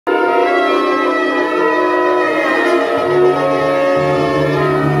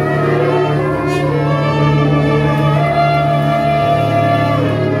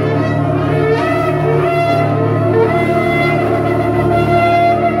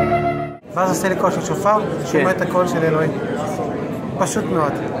ואז עושה לי קול של שופר, שומע את הקול של אלוהים. פשוט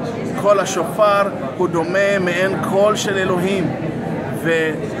מאוד. קול השופר הוא דומה מעין קול של אלוהים.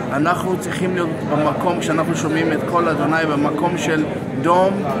 ואנחנו צריכים להיות במקום, כשאנחנו שומעים את קול אדוני, במקום של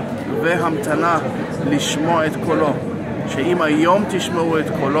דום והמתנה לשמוע את קולו. שאם היום תשמעו את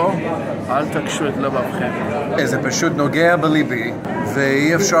קולו, אל תקשו את לבבכם. זה פשוט נוגע בליבי,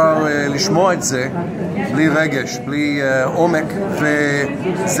 ואי אפשר לשמוע את זה בלי רגש, בלי עומק,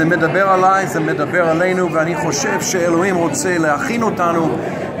 וזה מדבר עליי, זה מדבר עלינו, ואני חושב שאלוהים רוצה להכין אותנו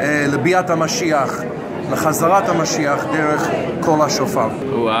לביאת המשיח, לחזרת המשיח דרך קול השופר.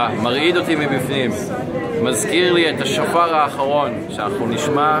 מרעיד אותי מבפנים, מזכיר לי את השופר האחרון שאנחנו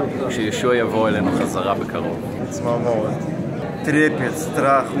נשמע כשישוע יבוא אלינו חזרה בקרוב. Смолмовод. Трепет,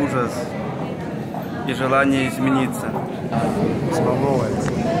 страх, ужас и желание измениться. Смолмовод.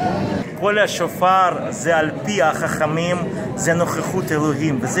 קול השופר זה על פי החכמים, זה נוכחות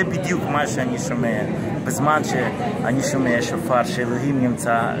אלוהים, וזה בדיוק מה שאני שומע בזמן שאני שומע שופר, שאלוהים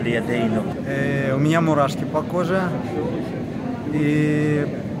נמצא לידינו. У меня мурашки по коже, и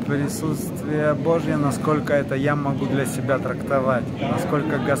присутствие Божье, насколько это я могу для себя трактовать,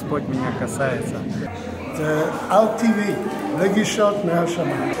 насколько Господь меня касается.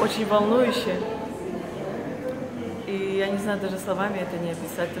 Очень волнующе. И я не знаю, даже словами это не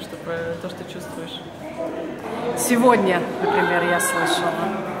описать, то, что чувствуешь. Сегодня, например, я слышала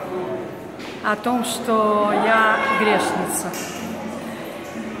о том, что я грешница.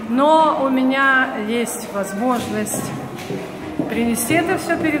 Но у меня есть возможность принести это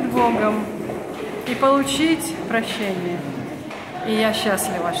все перед Богом и получить прощение. И я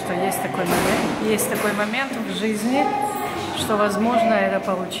счастлива, что есть такой момент в жизни, что возможно это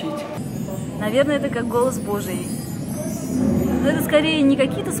получить. Наверное, это как голос Божий. Но это скорее не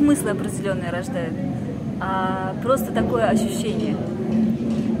какие-то смыслы определенные рождают, а просто такое ощущение,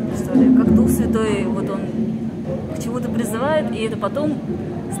 что ли, как Дух Святой, вот он к чему-то призывает, и это потом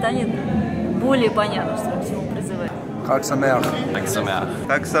станет более понятно, что к чему призывает. Хаг самеах. Хаг самеах.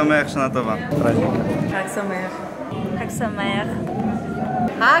 Хаг самеах, шана това. Хаг самеах. Хаг самеах.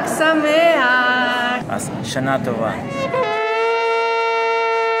 חג שמח! אז שנה טובה.